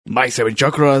My Seven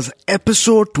Chakras,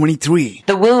 episode 23.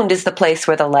 The wound is the place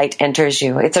where the light enters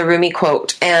you. It's a Rumi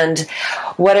quote. And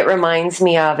what it reminds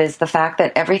me of is the fact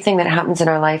that everything that happens in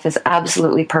our life is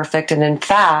absolutely perfect. And in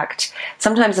fact,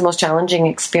 sometimes the most challenging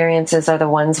experiences are the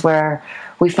ones where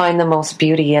we find the most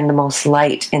beauty and the most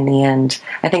light in the end.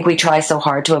 I think we try so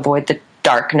hard to avoid the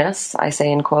darkness, I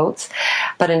say in quotes.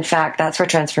 But in fact, that's where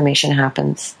transformation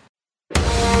happens.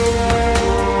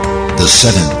 The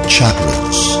seven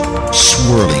chakras,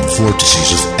 swirling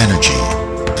vortices of energy,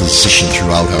 positioned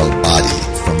throughout our body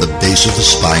from the base of the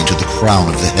spine to the crown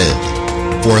of the head.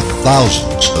 For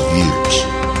thousands of years,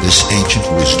 this ancient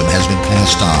wisdom has been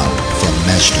passed on from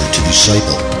master to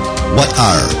disciple. What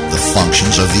are the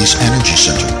functions of these energy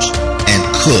centers? And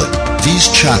could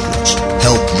these chakras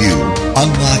help you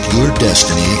unlock your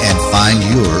destiny and find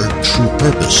your true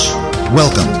purpose?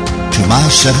 Welcome to My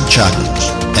Seven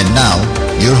Chakras. And now,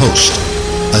 your host,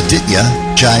 Aditya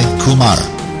Jai Kumar.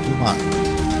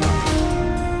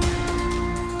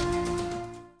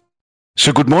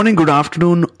 So good morning, good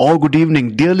afternoon, or good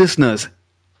evening, dear listeners.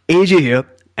 AJ here,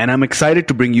 and I'm excited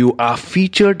to bring you our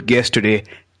featured guest today,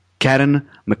 Karen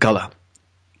McCullough.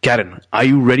 Karen, are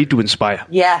you ready to inspire?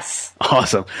 Yes.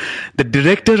 Awesome. The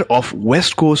director of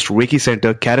West Coast Reiki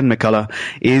Center, Karen McCullough,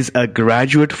 is a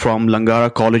graduate from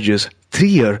Langara College's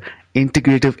 3-year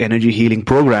Integrative Energy Healing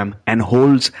Program and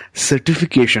holds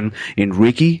certification in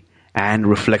Reiki and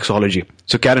Reflexology.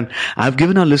 So Karen, I've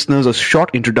given our listeners a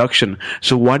short introduction,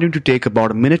 so why don't you take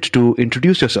about a minute to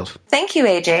introduce yourself? Thank you,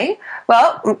 AJ.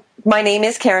 Well, my name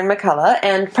is Karen McCullough,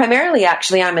 and primarily,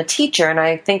 actually, I'm a teacher, and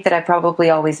I think that I've probably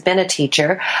always been a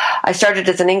teacher. I started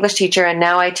as an English teacher, and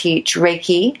now I teach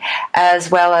Reiki, as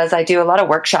well as I do a lot of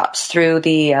workshops through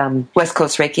the West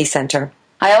Coast Reiki Center.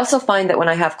 I also find that when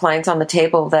I have clients on the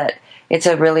table that it's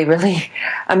a really, really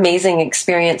amazing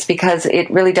experience because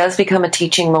it really does become a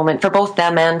teaching moment for both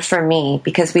them and for me,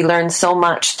 because we learn so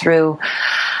much through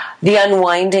the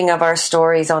unwinding of our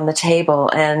stories on the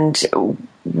table, and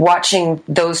watching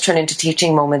those turn into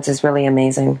teaching moments is really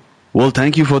amazing. Well,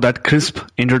 thank you for that crisp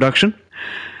introduction.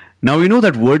 Now, we know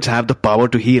that words have the power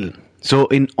to heal. So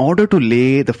in order to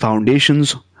lay the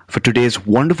foundations for today's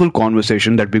wonderful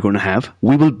conversation that we're going to have,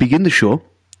 we will begin the show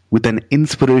with an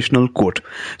inspirational quote.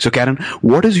 So Karen,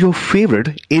 what is your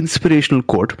favorite inspirational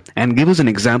quote? And give us an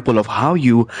example of how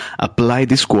you apply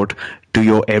this quote to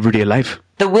your everyday life.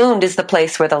 The wound is the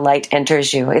place where the light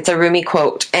enters you. It's a Rumi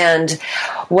quote. And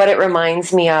what it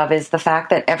reminds me of is the fact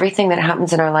that everything that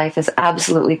happens in our life is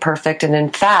absolutely perfect. And in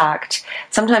fact,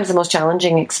 sometimes the most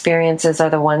challenging experiences are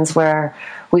the ones where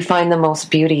we find the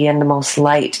most beauty and the most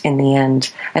light in the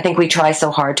end. I think we try so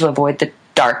hard to avoid the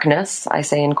darkness, I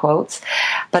say in quotes.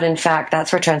 But in fact,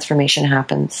 that's where transformation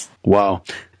happens. Wow.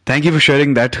 Thank you for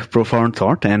sharing that profound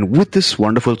thought. And with this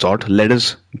wonderful thought, let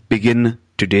us begin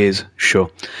today's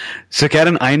show. So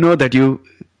Karen, I know that you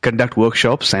conduct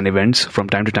workshops and events from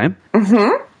time to time.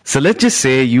 Mm-hmm. So let's just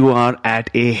say you are at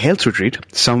a health retreat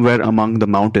somewhere among the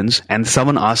mountains and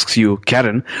someone asks you,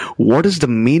 Karen, what is the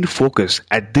main focus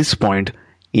at this point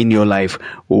in your life?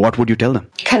 What would you tell them?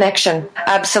 Connection.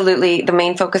 Absolutely. The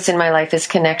main focus in my life is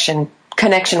connection.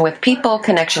 Connection with people,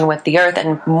 connection with the earth,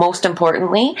 and most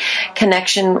importantly,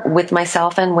 connection with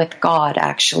myself and with God,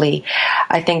 actually.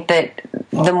 I think that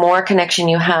the more connection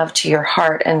you have to your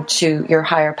heart and to your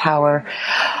higher power,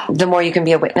 the more you can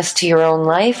be a witness to your own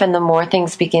life, and the more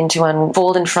things begin to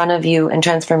unfold in front of you and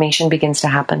transformation begins to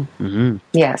happen. Mm-hmm.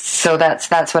 Yes, so that's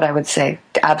what I would say.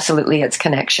 Absolutely, it's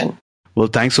connection. Well,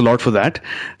 thanks a lot for that.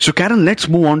 So Karen, let's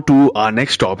move on to our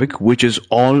next topic, which is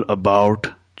all about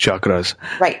chakras.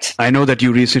 Right. I know that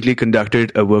you recently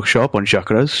conducted a workshop on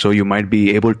chakras, so you might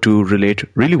be able to relate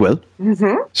really well.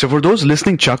 Mm-hmm. So for those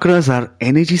listening, chakras are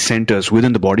energy centers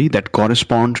within the body that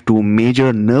correspond to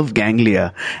major nerve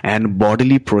ganglia and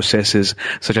bodily processes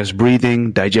such as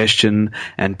breathing, digestion,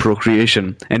 and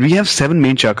procreation. And we have 7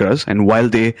 main chakras, and while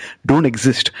they don't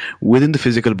exist within the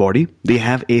physical body, they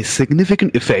have a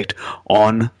significant effect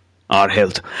on our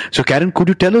health. So Karen, could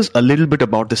you tell us a little bit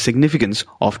about the significance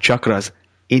of chakras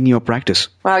in your practice?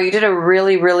 Wow, you did a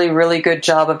really, really, really good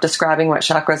job of describing what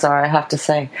chakras are, I have to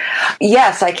say.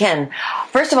 Yes, I can.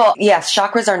 First of all, yes,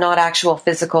 chakras are not actual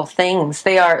physical things.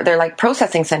 They're like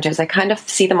processing centers. I kind of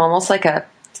see them almost like a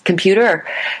computer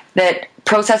that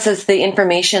processes the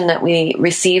information that we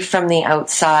receive from the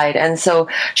outside. And so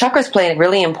chakras play a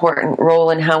really important role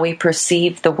in how we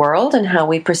perceive the world and how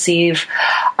we perceive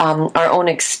our own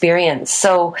experience.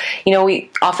 So,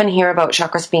 we often hear about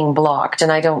chakras being blocked,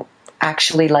 and I don't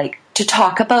actually like to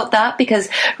talk about that because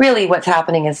really what's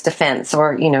happening is defense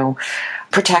or,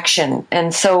 protection.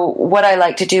 And so what I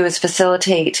like to do is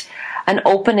facilitate an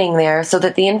opening there so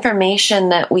that the information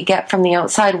that we get from the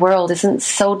outside world isn't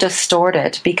so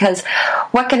distorted. Because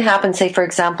what can happen, say, for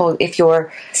example, if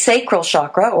your sacral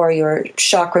chakra, or your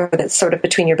chakra that's sort of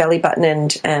between your belly button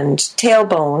and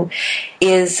tailbone,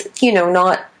 is,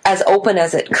 not as open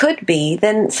as it could be,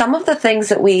 then some of the things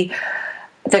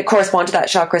that correspond to that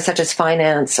chakra, such as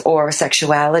finance or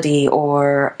sexuality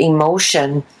or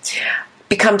emotion,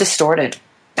 become distorted.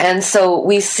 And so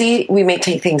we may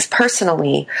take things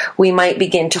personally. We might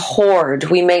begin to hoard.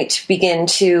 We might begin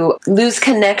to lose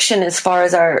connection as far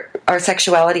as our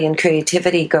sexuality and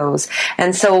creativity goes.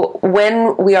 And so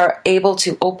when we are able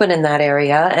to open in that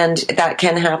area, and that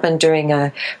can happen during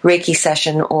a Reiki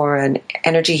session or an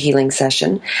energy healing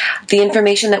session, the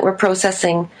information that we're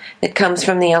processing that comes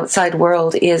from the outside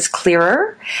world is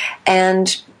clearer,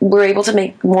 and we're able to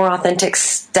make more authentic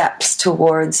steps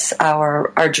towards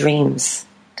our dreams.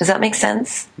 Does that make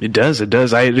sense? It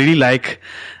does. I really like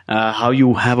how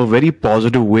you have a very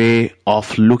positive way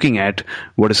of looking at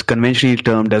what is conventionally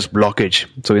termed as blockage.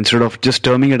 So instead of just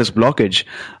terming it as blockage,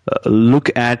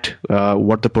 look at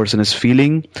what the person is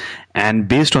feeling, and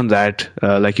based on that,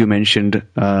 like you mentioned,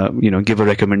 give a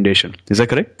recommendation. Is that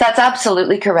correct? That's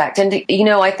absolutely correct. And,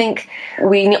 I think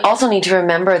we also need to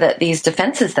remember that these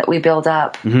defenses that we build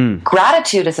up,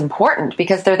 gratitude is important,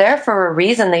 because they're there for a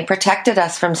reason. They protected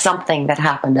us from something that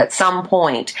happened at some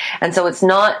point. And so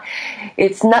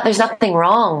there's nothing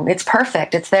wrong. It's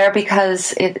perfect. It's there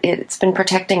because it's been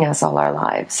protecting us all our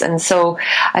lives. And so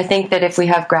I think that if we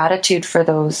have gratitude for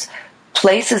those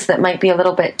places that might be a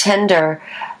little bit tender,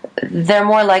 they're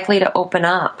more likely to open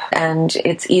up, and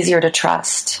it's easier to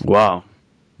trust. Wow.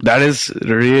 That is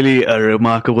really a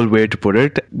remarkable way to put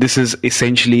it. This is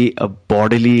essentially a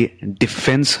bodily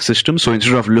defense system. So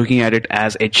instead of looking at it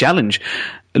as a challenge,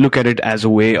 look at it as a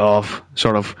way of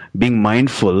sort of being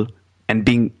mindful and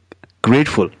being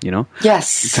grateful,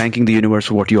 Yes. Thanking the universe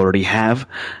for what you already have,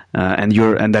 and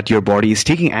that your body is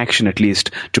taking action at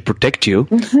least to protect you,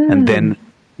 and then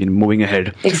moving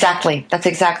ahead. Exactly. That's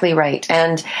exactly right.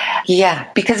 And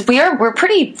yeah, because we're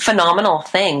pretty phenomenal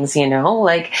things,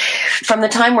 like from the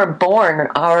time we're born,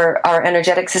 our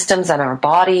energetic systems and our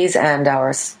bodies and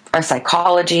our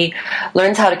psychology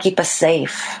learns how to keep us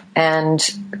safe. And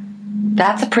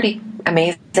that's a pretty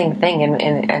amazing thing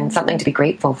and something to be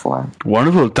grateful for.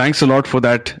 Wonderful. Thanks a lot for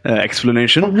that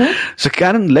explanation. So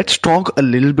Karen, let's talk a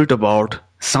little bit about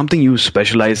something you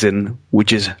specialize in,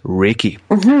 which is Reiki.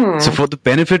 So for the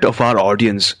benefit of our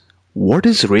audience, what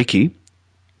is Reiki,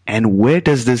 and where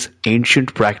does this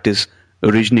ancient practice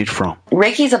originate from?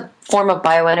 Reiki is a form of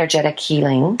bioenergetic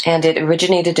healing, and it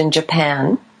originated in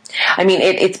Japan. I mean,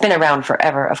 it's been around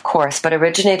forever, of course, but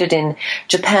originated in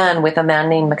Japan with a man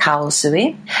named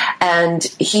McCullough. And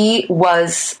he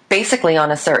was basically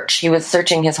on a search. He was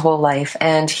searching his whole life,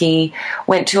 and he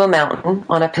went to a mountain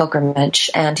on a pilgrimage,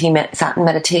 and he sat in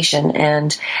meditation,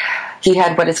 and he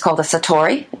had what is called a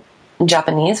satori in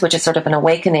Japanese, which is sort of an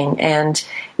awakening. And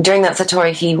during that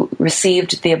satori, he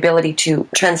received the ability to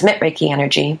transmit Reiki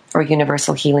energy, or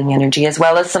universal healing energy, as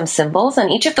well as some symbols. And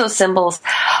each of those symbols,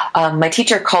 my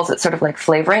teacher calls it sort of like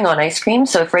flavoring on ice cream.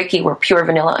 So if Reiki were pure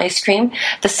vanilla ice cream,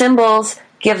 the symbols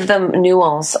give them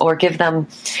nuance, or give them,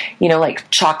 like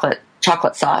chocolate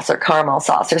sauce or caramel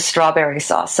sauce or strawberry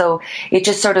sauce. So it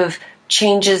just sort of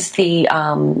changes the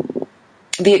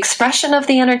expression of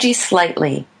the energy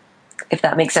slightly, if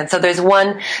that makes sense. So there's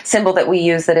one symbol that we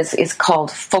use that is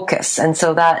called focus. And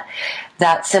so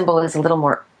that symbol is a little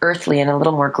more earthly and a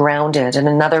little more grounded. And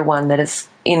another one that is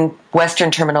in Western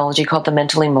terminology called the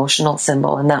mental emotional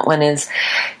symbol. And that one is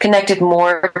connected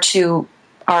more to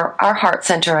our heart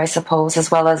center, I suppose, as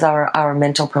well as our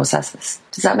mental processes.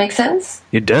 Does that make sense?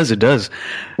 It does.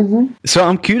 So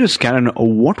I'm curious, Karen,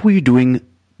 what were you doing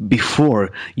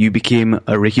before you became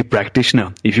a Reiki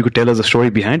practitioner? If you could tell us the story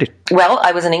behind it. Well,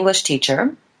 I was an English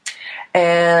teacher,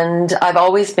 and I've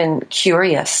always been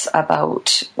curious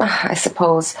about, I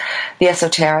suppose, the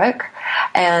esoteric.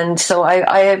 And so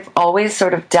I've always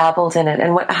sort of dabbled in it.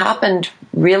 And what happened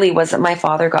really was that my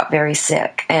father got very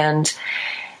sick, and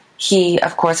he,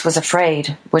 of course, was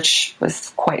afraid, which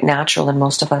was quite natural, and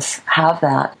most of us have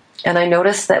that. And I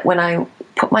noticed that when I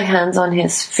put my hands on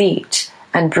his feet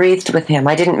and breathed with him,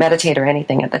 I didn't meditate or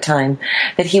anything at the time,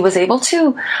 that he was able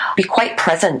to be quite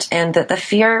present, and that the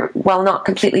fear, while not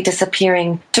completely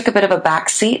disappearing, took a bit of a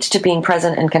backseat to being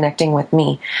present and connecting with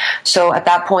me. So at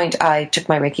that point, I took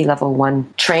my Reiki level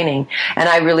 1 training, and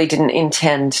I really didn't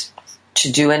intend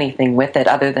to do anything with it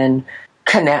other than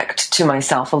connect to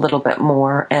myself a little bit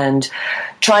more and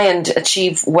try and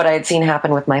achieve what I had seen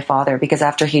happen with my father, because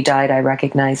after he died, I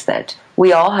recognized that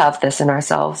we all have this in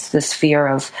ourselves, this fear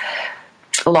of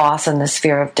loss and this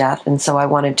fear of death. And so I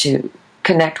wanted to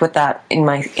connect with that in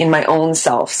my own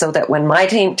self, so that when my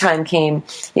time came,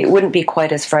 it wouldn't be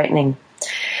quite as frightening.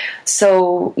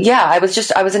 So yeah, I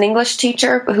was an English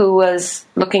teacher who was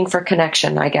looking for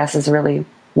connection, I guess, is really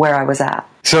where I was at.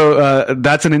 So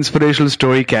that's an inspirational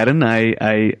story, Karen.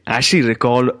 I actually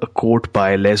recall a quote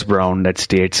by Les Brown that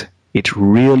states, "It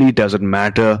really doesn't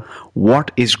matter what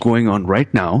is going on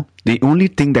right now. The only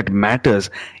thing that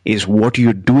matters is what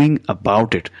you're doing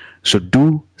about it. So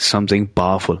do something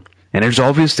powerful." And it's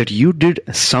obvious that you did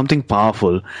something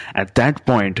powerful at that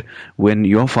point when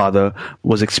your father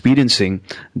was experiencing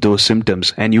those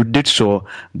symptoms. And you did so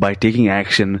by taking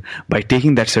action, by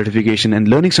taking that certification and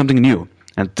learning something new.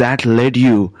 And that led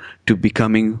you to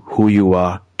becoming who you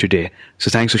are today.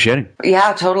 So thanks for sharing.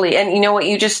 Yeah, totally. And you know what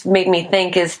you just made me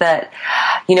think is that,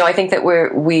 I think that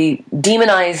we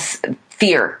demonize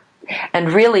fear.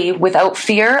 And really, without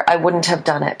fear, I wouldn't have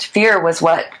done it. Fear was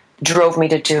what drove me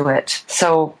to do it.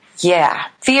 So yeah,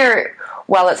 fear,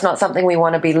 while it's not something we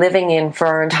want to be living in for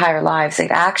our entire lives, it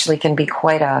actually can be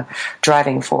quite a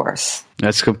driving force.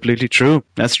 That's completely true.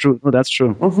 That's true. No, that's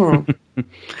true. Mm-hmm.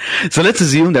 So let's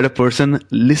assume that a person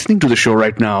listening to the show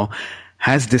right now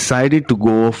has decided to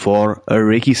go for a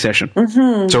Reiki session.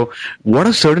 Mm-hmm. So what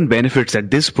are certain benefits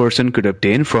that this person could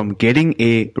obtain from getting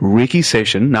a Reiki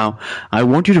session? Now, I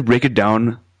want you to break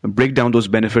down those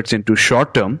benefits into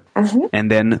short-term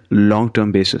and then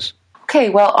long-term basis. Okay,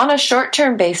 well, on a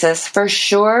short-term basis, for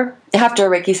sure, after a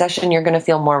Reiki session, you're going to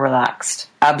feel more relaxed.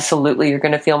 Absolutely, you're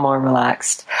going to feel more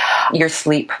relaxed. Your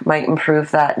sleep might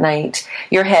improve that night.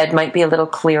 Your head might be a little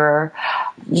clearer.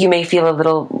 You may feel a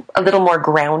little more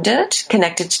grounded,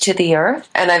 connected to the earth.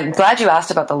 And I'm glad you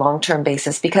asked about the long-term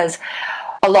basis, because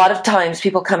a lot of times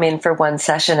people come in for one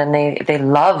session and they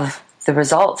love the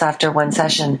results after one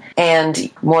session,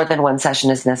 and more than one session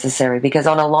is necessary, because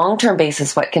on a long-term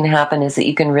basis, what can happen is that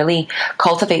you can really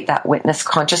cultivate that witness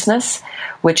consciousness,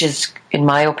 which is, in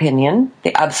my opinion,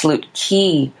 the absolute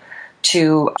key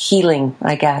to healing,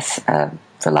 I guess,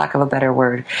 for lack of a better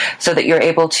word, so that you're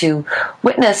able to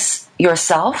witness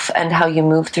yourself and how you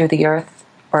move through the earth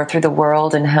or through the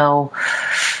world, and how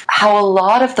a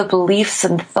lot of the beliefs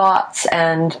and thoughts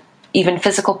and even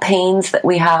physical pains that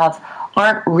we have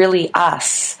aren't really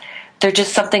us. They're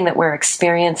just something that we're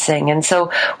experiencing. And so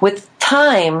with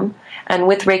time and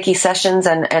with Reiki sessions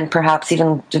and perhaps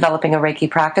even developing a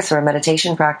Reiki practice or a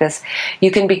meditation practice,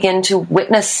 you can begin to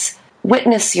witness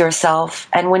yourself.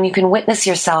 And when you can witness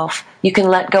yourself, you can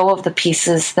let go of the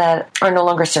pieces that are no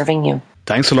longer serving you.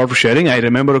 Thanks a lot for sharing. I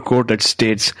remember a quote that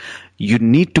states, "You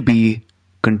need to be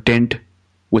content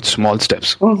with small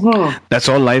steps." Mm-hmm. That's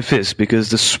all life is, because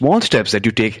the small steps that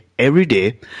you take every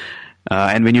day,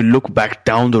 and when you look back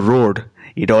down the road,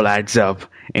 it all adds up,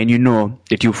 and you know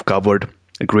that you've covered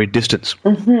a great distance.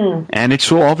 Mm-hmm. And it's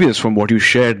so obvious from what you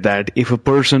shared that if a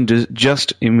person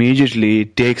just immediately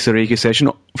takes a Reiki session,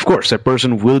 of course, that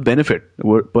person will benefit.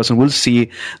 A person will see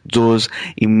those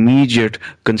immediate,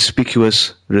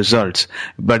 conspicuous results.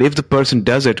 But if the person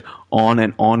does it on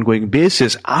an ongoing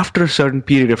basis, after a certain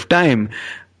period of time,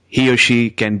 he or she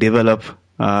can develop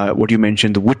what you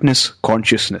mentioned, the witness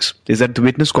consciousness. Is that the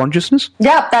witness consciousness?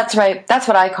 Yeah, that's right. That's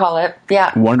what I call it.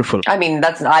 Yeah. Wonderful. I mean,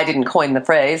 I didn't coin the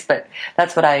phrase, but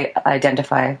that's what I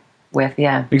identify with,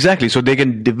 yeah. Exactly. So they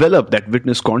can develop that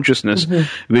witness consciousness,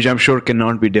 which I'm sure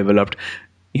cannot be developed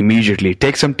immediately. It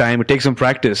takes some time, it takes some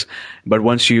practice, but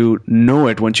once you know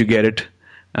it, once you get it,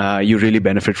 you really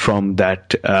benefit from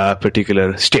that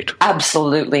particular state.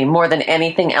 Absolutely. More than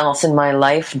anything else in my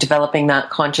life, developing that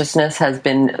consciousness has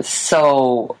been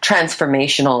so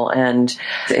transformational, and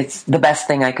it's the best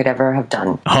thing I could ever have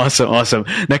done. Awesome.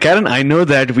 Now, Karen, I know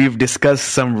that we've discussed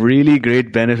some really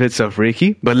great benefits of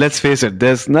Reiki, but let's face it,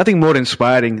 there's nothing more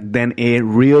inspiring than a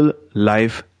real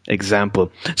life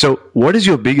example. So what is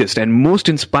your biggest and most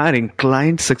inspiring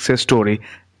client success story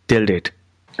till date?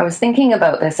 I was thinking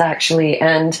about this actually,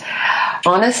 and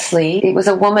honestly, it was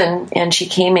a woman, and she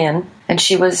came in and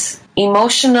she was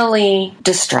emotionally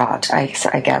distraught, I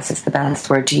guess is the best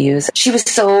word to use. She was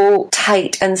so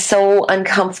tight and so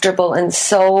uncomfortable and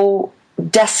so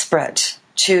desperate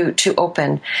to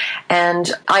open. And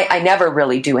I never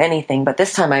really do anything, but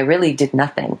this time I really did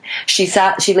nothing. She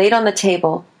laid on the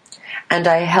table, and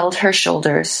I held her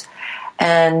shoulders,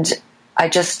 and I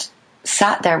just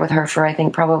sat there with her for, I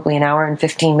think, probably an hour and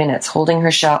 15 minutes, holding her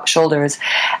shoulders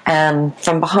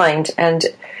from behind. And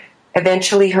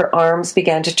eventually her arms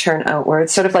began to turn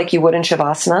outwards, sort of like you would in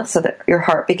Shavasana, so that your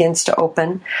heart begins to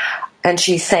open. And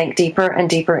she sank deeper and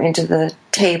deeper into the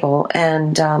table,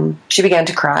 and she began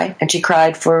to cry. And she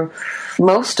cried for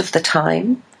most of the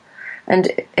time.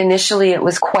 And initially it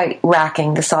was quite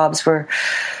racking. The sobs were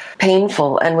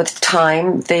painful, and with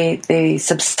time they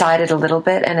subsided a little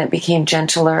bit, and it became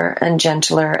gentler and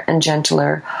gentler and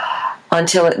gentler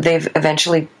until they've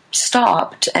eventually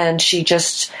stopped, and she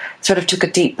just sort of took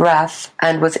a deep breath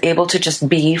and was able to just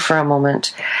be for a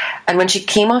moment. And when she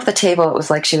came off the table, it was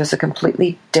like she was a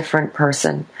completely different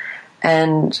person.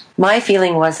 And my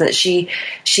feeling was that she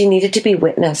needed to be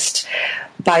witnessed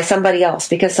by somebody else,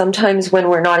 because sometimes when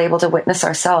we're not able to witness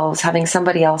ourselves, having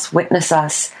somebody else witness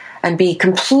us and be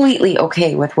completely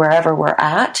okay with wherever we're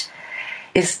at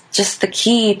is just the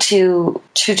key to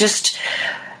just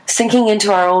sinking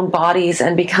into our own bodies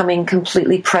and becoming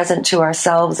completely present to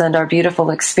ourselves and our beautiful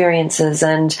experiences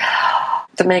and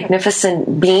the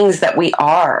magnificent beings that we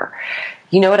are.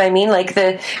 You know what I mean? Like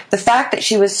the fact that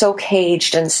she was so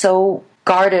caged and so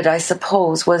guarded, I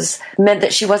suppose, meant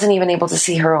that she wasn't even able to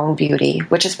see her own beauty,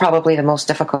 which is probably the most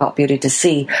difficult beauty to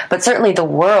see. But certainly the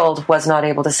world was not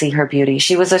able to see her beauty.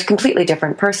 She was a completely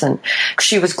different person.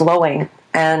 She was glowing,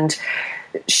 and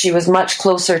she was much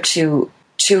closer to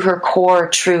her core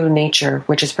true nature,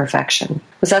 which is perfection.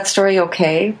 Was that story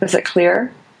okay? Was it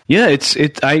clear? Yeah,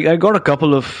 I got a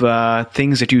couple of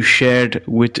things that you shared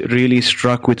which really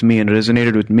struck with me and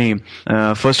resonated with me.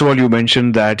 First of all, you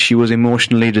mentioned that she was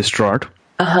emotionally distraught.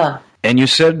 Uh-huh. And you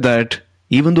said that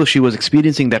even though she was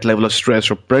experiencing that level of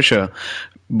stress or pressure,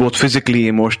 both physically,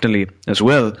 emotionally as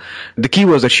well, the key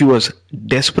was that she was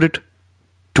desperate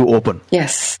to open.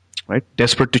 Yes. Right?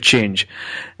 Desperate to change.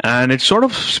 And it sort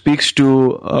of speaks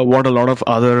to what a lot of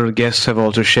other guests have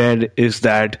also shared, is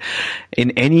that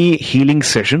in any healing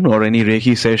session or any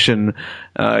Reiki session,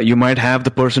 you might have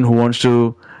the person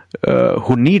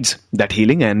who needs that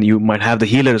healing, and you might have the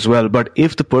healer as well. But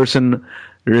if the person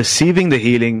receiving the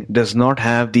healing does not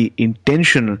have the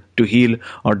intention to heal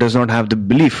or does not have the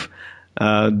belief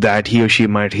that he or she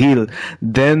might heal,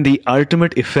 then the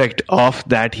ultimate effect of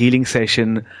that healing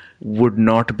session would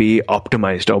not be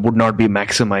optimized or would not be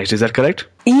maximized. Is that correct?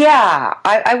 Yeah,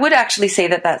 I would actually say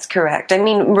that that's correct. I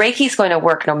mean, Reiki's going to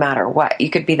work no matter what. You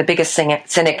could be the biggest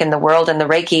cynic in the world, and the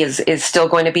Reiki is still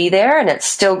going to be there, and it's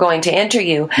still going to enter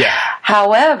you. Yeah.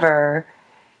 However,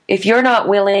 if you're not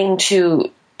willing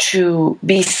to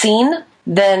be seen,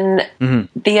 then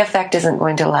the effect isn't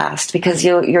going to last, because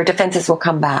your defenses will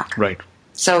come back. Right.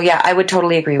 So yeah, I would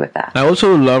totally agree with that. I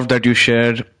also love that you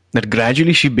shared that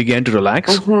gradually she began to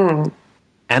relax. Mm-hmm.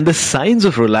 And the signs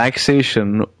of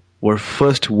relaxation were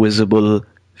first visible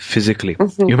physically.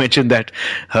 Mm-hmm. You mentioned that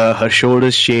her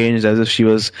shoulders changed as if she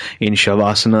was in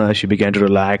Shavasana. She began to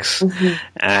relax. Mm-hmm.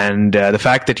 And the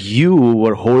fact that you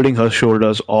were holding her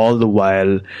shoulders all the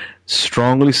while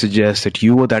strongly suggests that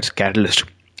you were that catalyst.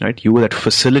 Right? You were that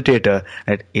facilitator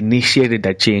that initiated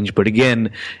that change. But again,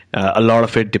 a lot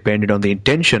of it depended on the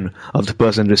intention of the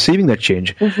person receiving that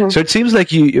change. Mm-hmm. So it seems like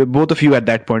both of you at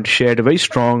that point shared a very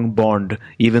strong bond,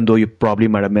 even though you probably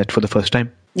might have met for the first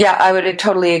time. Yeah, I would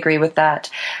totally agree with that.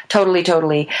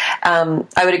 Totally. I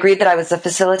would agree that I was the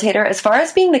facilitator. As far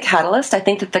as being the catalyst, I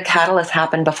think that the catalyst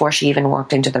happened before she even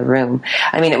walked into the room.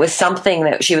 I mean, it was something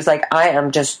that she was like, I am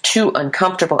just too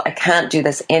uncomfortable. I can't do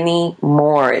this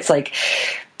anymore. It's like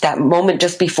that moment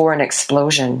just before an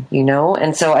explosion, you know?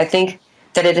 And so I think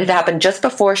that it had happened just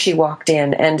before she walked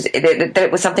in, and that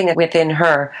it was something within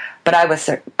her, but I was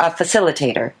a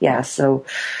facilitator, yeah, so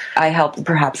I helped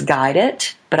perhaps guide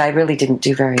it, but I really didn't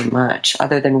do very much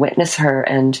other than witness her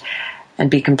and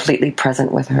be completely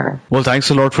present with her. Well,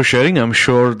 thanks a lot for sharing. I'm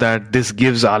sure that this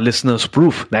gives our listeners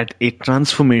proof that a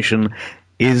transformation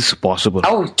is possible.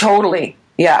 Oh, totally.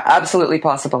 Yeah, absolutely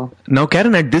possible. Now,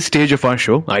 Karen, at this stage of our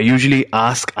show, I usually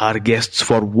ask our guests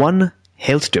for one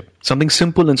health tip, something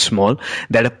simple and small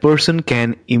that a person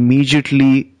can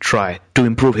immediately try to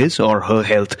improve his or her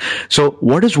health. So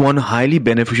what is one highly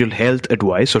beneficial health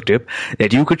advice or tip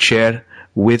that you could share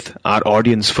with our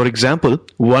audience? For example,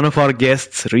 one of our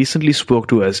guests recently spoke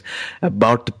to us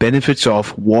about the benefits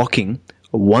of walking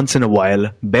once in a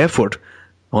while barefoot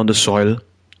on the soil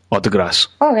or the grass.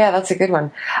 Oh, yeah, that's a good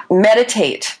one.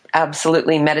 Meditate.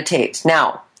 Absolutely meditate.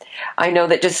 Now, I know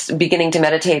that just beginning to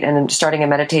meditate and starting a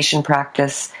meditation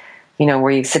practice, you know,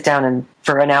 where you sit down and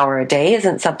for an hour a day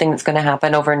isn't something that's going to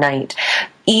happen overnight.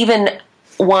 Even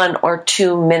 1 or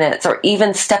 2 minutes, or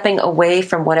even stepping away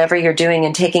from whatever you're doing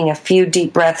and taking a few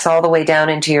deep breaths all the way down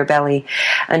into your belly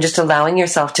and just allowing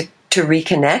yourself to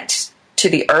reconnect to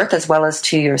the earth as well as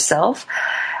to yourself,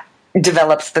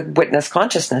 develops the witness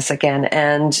consciousness again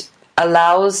and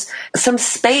allows some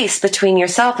space between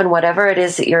yourself and whatever it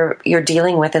is that you're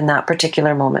dealing with in that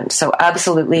particular moment. So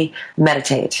absolutely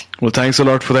meditate. Well, thanks a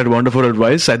lot for that wonderful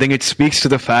advice. I think it speaks to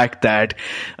the fact that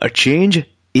a change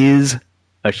is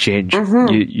a change.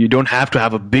 You don't have to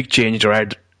have a big change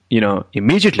right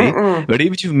immediately. But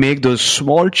if you make those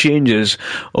small changes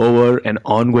over an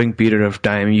ongoing period of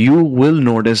time, you will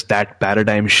notice that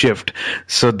paradigm shift.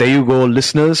 So there you go,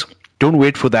 listeners. Don't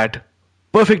wait for that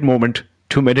perfect moment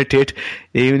to meditate.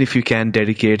 Even if you can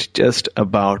dedicate just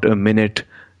about a minute,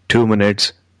 2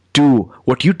 minutes to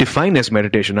what you define as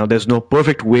meditation. Now, there's no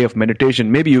perfect way of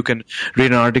meditation. Maybe you can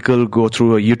read an article, go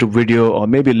through a YouTube video, or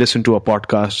maybe listen to a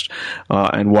podcast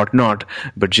and whatnot.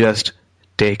 But just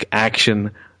take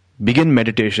action. Begin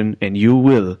meditation, and you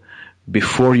will,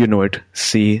 before you know it,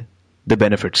 see the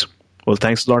benefits. Well,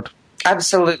 thanks a lot.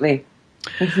 Absolutely.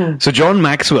 So John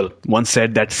Maxwell once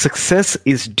said that success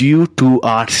is due to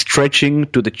our stretching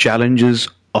to the challenges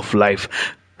of life.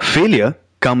 Failure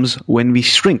comes when we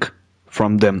shrink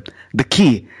from them. The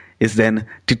key is then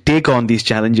to take on these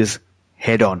challenges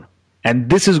head on. And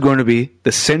this is going to be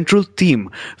the central theme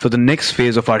for the next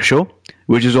phase of our show,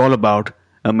 which is all about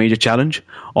a major challenge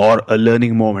or a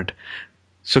learning moment.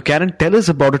 So Karen, tell us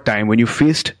about a time when you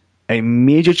faced a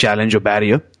major challenge or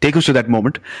barrier. Take us to that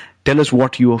moment. Tell us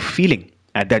what you were feeling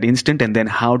at that instant, and then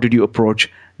how did you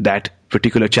approach that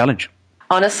particular challenge?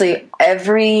 Honestly,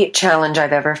 every challenge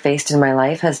I've ever faced in my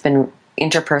life has been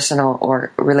interpersonal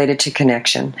or related to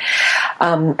connection.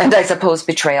 And I suppose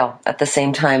betrayal at the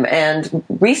same time. And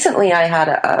recently I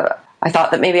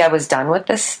thought that maybe I was done with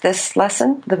this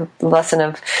lesson, the lesson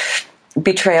of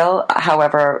betrayal.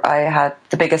 However, I had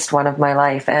the biggest one of my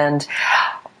life. And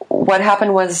what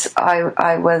happened was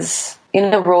I was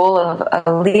in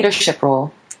a leadership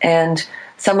role, and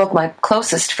some of my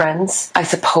closest friends, I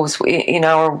suppose in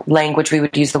our language we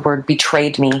would use the word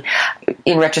betrayed me.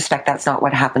 In retrospect, that's not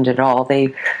what happened at all.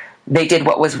 They did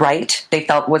what was right, they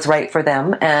felt was right for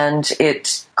them, and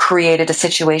it created a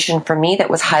situation for me that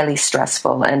was highly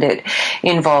stressful, and it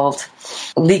involved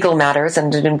legal matters,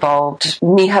 and it involved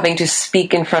me having to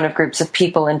speak in front of groups of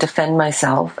people and defend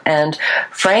myself. And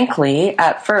frankly,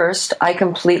 at first, I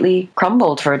completely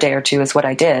crumbled for a day or two is what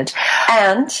I did.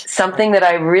 And something that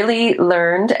I really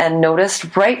learned and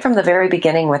noticed right from the very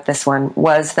beginning with this one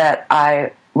was that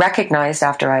I recognized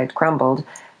after I had crumbled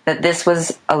that this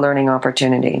was a learning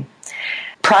opportunity.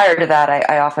 Prior to that,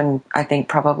 I think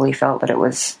probably felt that it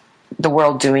was the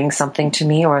world doing something to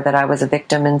me, or that I was a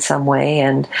victim in some way.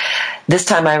 And this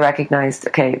time I recognized,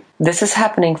 okay, this is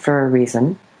happening for a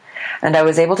reason. And I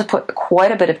was able to put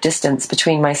quite a bit of distance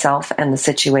between myself and the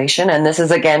situation. And this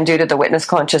is, again, due to the witness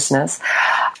consciousness.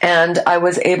 And I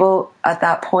was able, at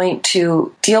that point,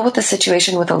 to deal with the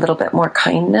situation with a little bit more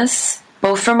kindness,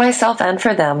 both for myself and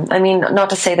for them. I mean, not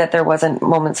to say that there wasn't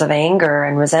moments of anger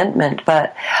and resentment,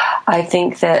 but I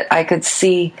think that I could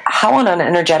see how on an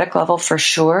energetic level, for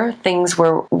sure, things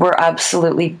were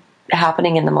absolutely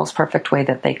happening in the most perfect way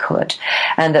that they could.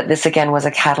 And that this, again, was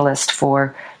a catalyst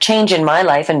for change in my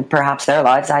life, and perhaps their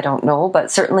lives, I don't know,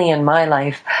 but certainly in my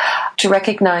life, to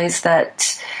recognize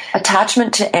that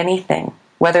attachment to anything,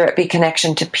 whether it be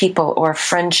connection to people or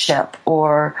friendship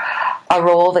or a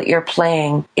role that you're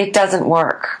playing, it doesn't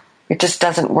work. It just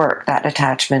doesn't work, that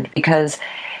attachment, because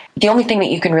the only thing that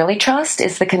you can really trust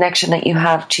is the connection that you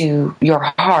have to your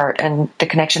heart and the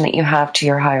connection that you have to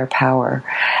your higher power.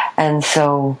 And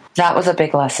so that was a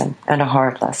big lesson and a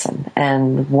hard lesson,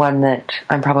 and one that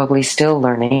I'm probably still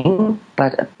learning,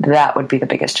 but that would be the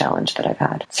biggest challenge that I've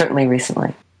had, certainly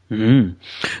recently.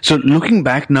 So looking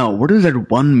back now, what is that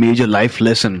one major life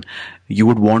lesson you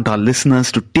would want our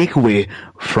listeners to take away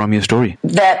from your story?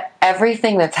 That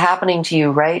everything that's happening to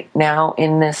you right now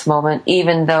in this moment,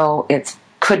 even though it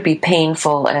could be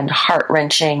painful and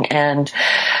heart-wrenching and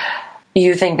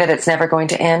you think that it's never going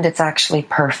to end, it's actually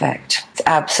perfect. It's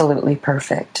absolutely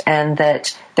perfect. And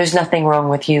that there's nothing wrong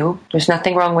with you. There's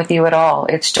nothing wrong with you at all.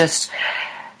 It's just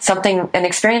an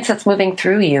experience that's moving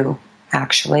through you,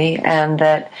 actually, and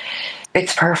that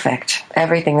it's perfect.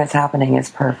 Everything that's happening is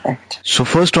perfect. So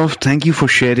first off, thank you for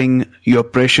sharing your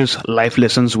precious life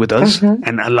lessons with us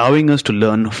and allowing us to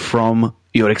learn from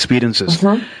your experiences.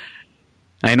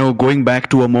 I know going back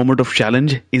to a moment of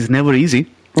challenge is never easy.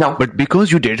 No. But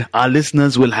because you did, our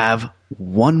listeners will have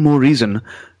one more reason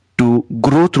to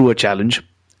grow through a challenge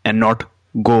and not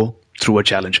go through a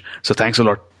challenge. So thanks a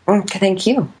lot. Thank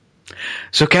you.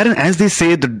 So Karen, as they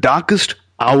say, the darkest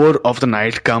hour of the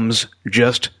night comes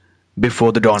just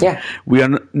before the dawn. Yeah. We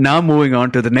are now moving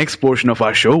on to the next portion of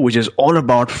our show, which is all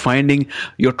about finding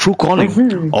your true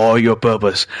calling or your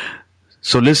purpose.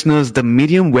 So listeners, the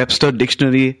Merriam-Webster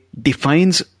dictionary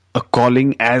defines a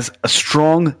calling as a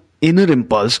strong inner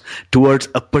impulse towards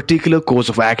a particular course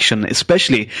of action,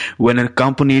 especially when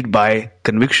accompanied by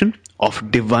conviction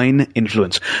of divine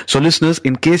influence. So listeners,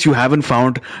 in case you haven't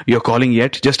found your calling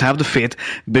yet, just have the faith,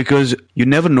 because you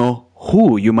never know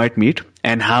who you might meet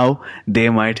and how they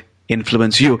might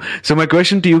influence you. So my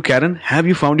question to you, Karen, have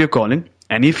you found your calling?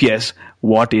 And if yes,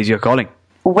 what is your calling?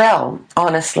 Well,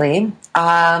 honestly,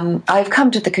 I've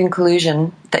come to the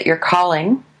conclusion that your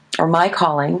calling, or my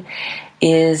calling,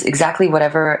 is exactly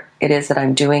whatever it is that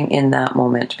I'm doing in that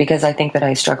moment. Because I think that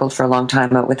I struggled for a long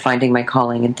time with finding my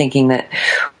calling and thinking that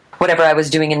whatever I was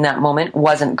doing in that moment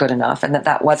wasn't good enough, and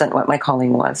that wasn't what my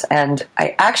calling was. And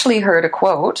I actually heard a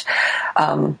quote,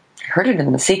 heard it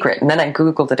in The Secret, and then I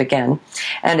Googled it again,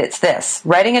 and it's this: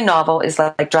 writing a novel is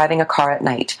like driving a car at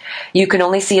night. You can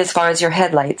only see as far as your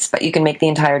headlights, but you can make the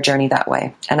entire journey that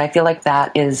way. And I feel like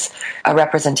that is a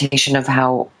representation of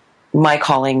how my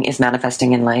calling is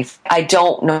manifesting in life. I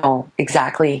don't know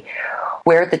exactly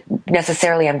where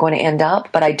necessarily I'm going to end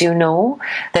up, but I do know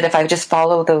that if I just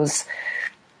follow those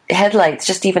headlights,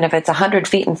 just even if it's 100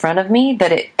 feet in front of me,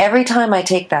 that every time I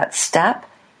take that step,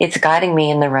 it's guiding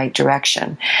me in the right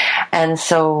direction. And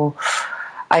so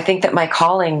I think that my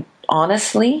calling,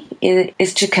 honestly,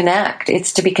 is to connect.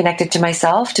 It's to be connected to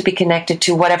myself, to be connected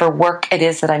to whatever work it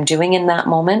is that I'm doing in that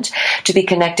moment, to be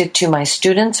connected to my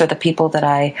students or the people that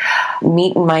I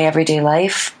meet in my everyday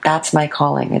life. That's my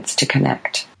calling. It's to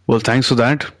connect. Well, thanks for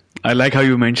that. I like how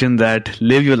you mentioned that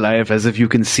live your life as if you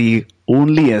can see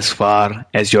only as far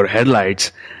as your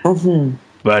headlights. Mm-hmm.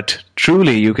 But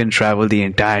truly, you can travel the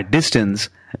entire distance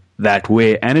that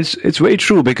way. And it's very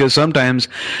true, because sometimes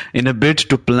in a bid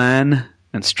to plan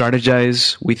and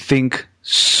strategize, we think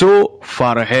so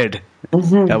far ahead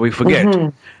that we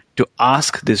forget to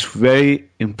ask this very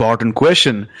important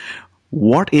question: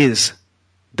 what is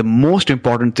the most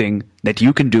important thing that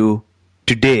you can do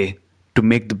today to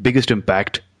make the biggest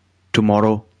impact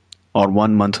tomorrow or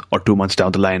 1 month or 2 months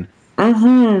down the line?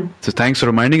 So thanks for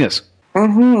reminding us.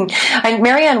 And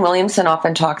Marianne Williamson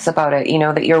often talks about it,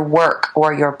 that your work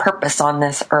or your purpose on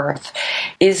this earth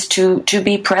is to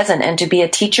be present and to be a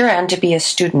teacher and to be a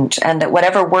student, and that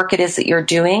whatever work it is that you're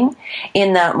doing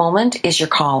in that moment is your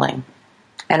calling.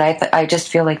 And I just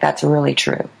feel like that's really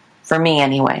true, for me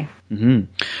anyway.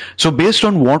 So based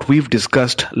on what we've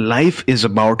discussed, life is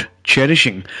about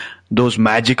cherishing those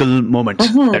magical moments,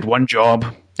 that one job,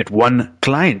 that one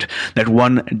client, that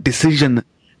one decision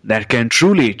that can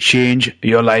truly change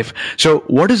your life. So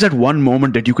what is that one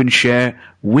moment that you can share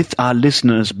with our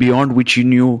listeners beyond which you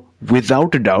knew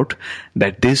without a doubt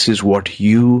that this is what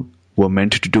you were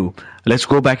meant to do? Let's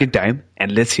go back in time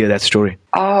and let's hear that story.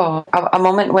 Oh, a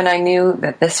moment when I knew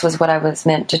that this was what I was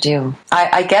meant to do.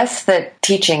 I guess that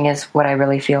teaching is what I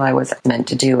really feel I was meant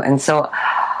to do. And so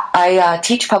I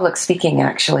teach public speaking,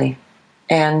 actually.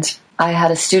 And I had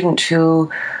a student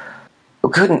who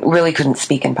couldn't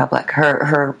speak in public.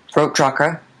 Her throat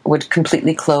chakra would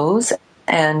completely close,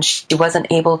 and she wasn't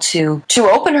able to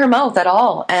open her mouth at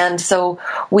all. And so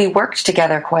we worked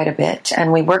together quite a bit,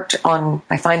 and we worked on,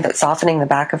 I find that softening the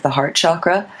back of the heart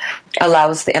chakra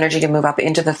allows the energy to move up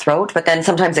into the throat, but then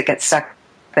sometimes it gets stuck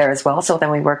there as well. So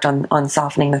then we worked on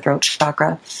softening the throat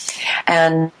chakra.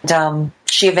 And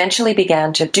she eventually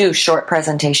began to do short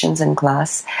presentations in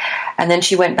class. And then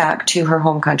she went back to her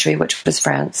home country, which was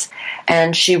France.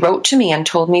 And she wrote to me and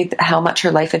told me how much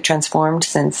her life had transformed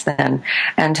since then,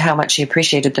 and how much she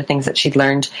appreciated the things that she'd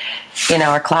learned in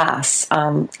our class.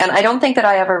 And I don't think that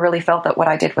I ever really felt that what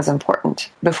I did was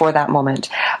important before that moment.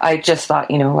 I just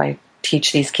thought, I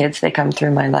teach these kids, they come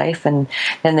through my life, and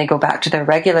then they go back to their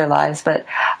regular lives. But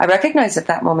I recognized at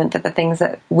that moment that the things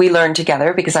that we learned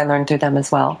together, because I learned through them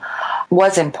as well,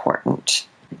 was important.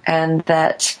 And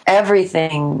that every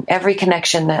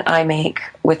connection that I make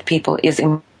with people is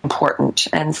important.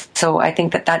 And so I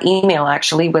think that email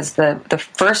actually was the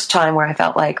first time where I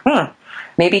felt like,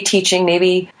 maybe teaching,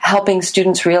 maybe helping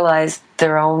students realize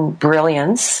their own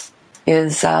brilliance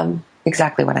is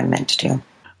exactly what I'm meant to do.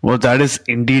 Well, that is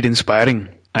indeed inspiring.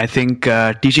 I think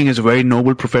teaching is a very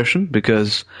noble profession,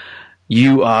 because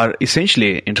you are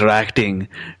essentially interacting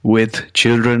with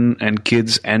children and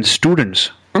kids and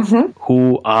students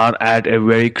who are at a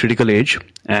very critical age,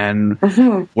 and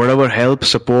whatever help,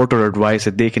 support, or advice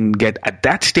that they can get at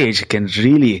that stage can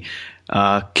really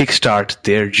kickstart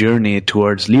their journey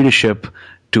towards leadership,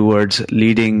 towards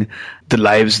leading the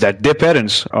lives that their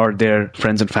parents or their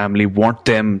friends and family want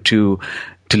them to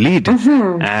lead.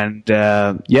 And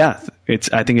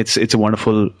I think it's a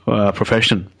wonderful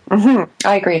profession.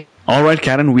 I agree. All right,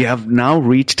 Karen, we have now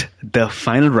reached the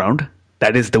final round,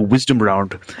 That is the wisdom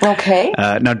round. Okay.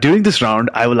 Now, during this round,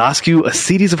 I will ask you a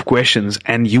series of questions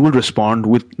and you will respond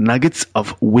with nuggets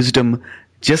of wisdom,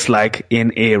 just like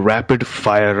in a rapid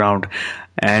fire round.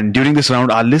 And during this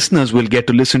round, our listeners will get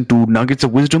to listen to nuggets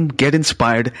of wisdom, get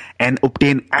inspired, and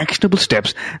obtain actionable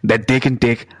steps that they can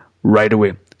take right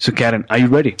away. So, Karen, are you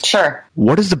ready? Sure.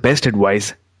 What is the best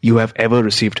advice you have ever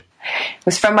received? It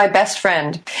was from my best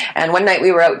friend. And one night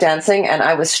we were out dancing and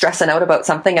I was stressing out about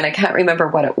something, and I can't remember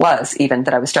what it was even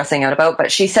that I was stressing out about.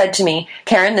 But she said to me,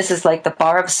 Karen, this is like the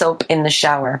bar of soap in the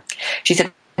shower. She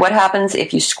said, what happens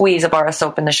if you squeeze a bar of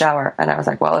soap in the shower? And I was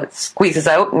like, well, it squeezes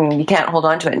out and you can't hold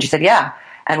on to it. And she said, yeah.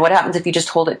 And what happens if you just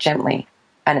hold it gently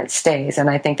and it stays? And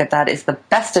I think that that is the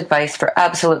best advice for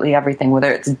absolutely everything,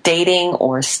 whether it's dating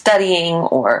or studying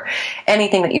or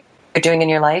anything that you're doing in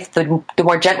your life. The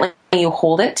more gently you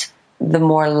hold it, the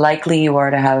more likely you are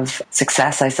to have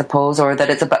success, I suppose, or that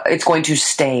it's going to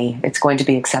stay. It's going to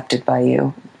be accepted by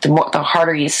you. The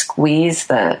harder you squeeze,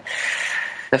 the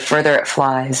further it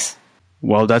flies.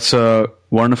 Well, that's a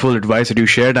wonderful advice that you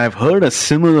shared. I've heard a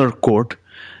similar quote.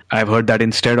 I've heard that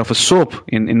instead of a soap,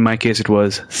 in my case, it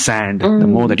was sand. The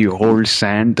more that you hold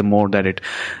sand, the more that it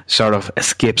sort of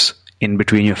escapes in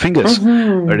between your fingers.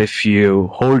 But if you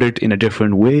hold it in a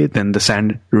different way, then the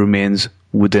sand remains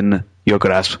within your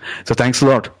grasp. So thanks a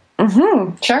lot.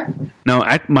 Sure. Now,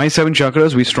 at My 7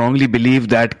 Chakras, we strongly believe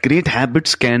that great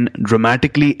habits can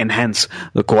dramatically enhance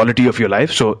the quality of your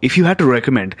life. So if you had to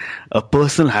recommend a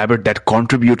personal habit that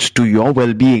contributes to your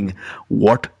well-being,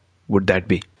 what would that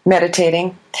be?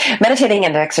 Meditating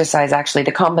and exercise, actually,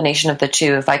 the combination of the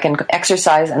two. If I can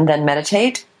exercise and then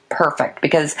meditate, perfect,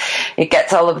 because it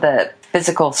gets all of the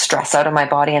physical stress out of my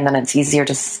body, and then it's easier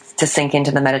to sink into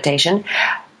the meditation.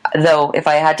 Though, if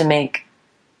I had to make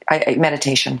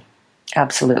meditation,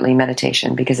 absolutely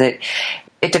meditation, because it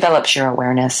develops your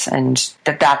awareness, and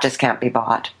that just can't be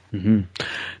bought.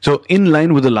 So, in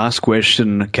line with the last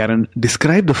question, Karen,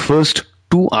 describe the first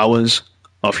 2 hours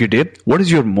of your day. What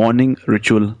is your morning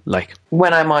ritual like?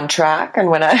 When I'm on track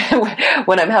and when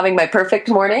I'm having my perfect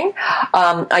morning,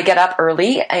 I get up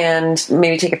early and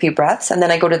maybe take a few breaths, and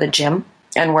then I go to the gym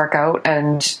and work out,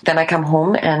 and then I come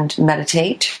home and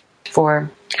meditate for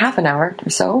half an hour or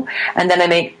so, and then I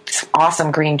make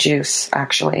awesome green juice,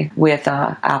 actually, with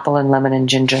apple and lemon and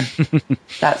ginger.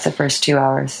 That's the first 2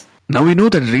 hours. Now, we know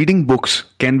that reading books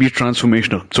can be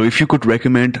transformational. So if you could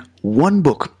recommend one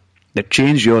book that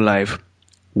changed your life,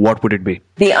 what would it be?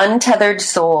 The Untethered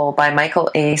Soul by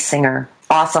Michael A. Singer.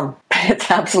 Awesome.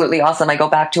 It's absolutely awesome. I go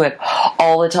back to it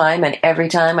all the time, and every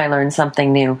time I learn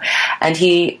something new. And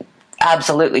he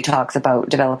absolutely talks about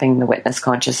developing the witness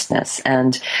consciousness,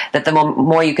 and that the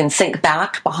more you can sink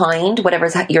back behind whatever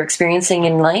you're experiencing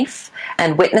in life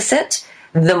and witness it,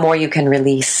 the more you can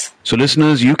release. So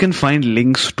listeners, you can find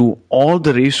links to all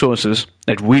the resources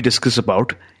that we discuss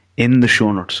about in the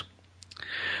show notes.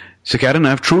 So Karen,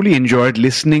 I've truly enjoyed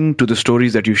listening to the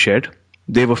stories that you shared.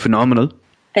 They were phenomenal.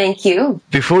 Thank you.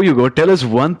 Before you go, tell us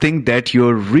one thing that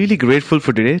you're really grateful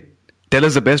for today. Tell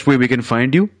us the best way we can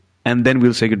find you, and then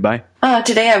we'll say goodbye.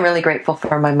 Today I'm really grateful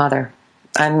for my mother.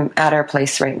 I'm at her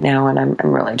place right now, and I'm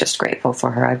really just grateful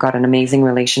for her. I've got an amazing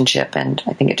relationship, and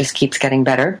I think it just keeps getting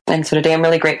better. And so today I'm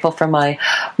really grateful for my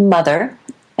mother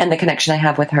and the connection I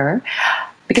have with her,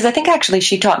 because I think actually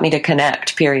she taught me to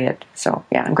connect, period. So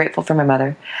yeah, I'm grateful for my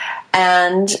mother.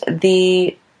 And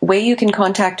the way you can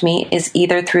contact me is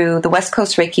either through the West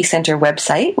Coast Reiki Center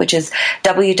website, which is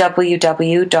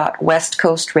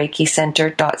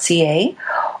www.westcoastreikicenter.ca,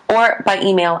 or by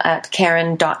email at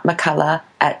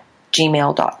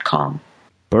karen.mccullough@gmail.com.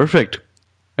 Perfect.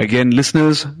 Again,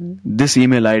 listeners, this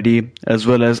email ID, as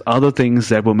well as other things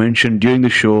that were mentioned during the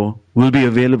show, will be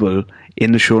available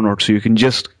in the show notes. So you can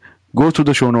just go through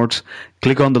the show notes,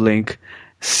 click on the link,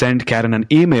 send Karen an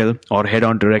email, or head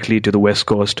on directly to the West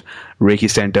Coast Reiki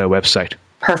Center website.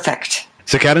 Perfect.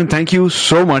 So Karen, thank you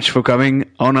so much for coming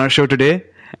on our show today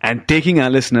and taking our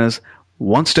listeners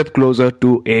one step closer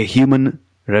to a human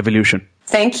revolution.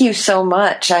 Thank you so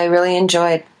much. I really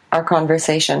enjoyed our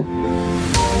conversation.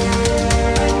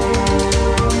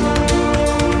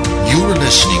 You were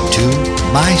listening to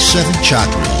My 7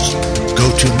 Chakras. Go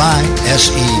to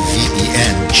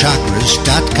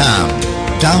mysevenchakras.com.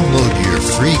 Download your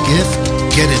free gift,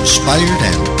 get inspired,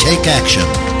 and take action.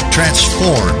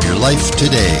 Transform your life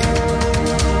today.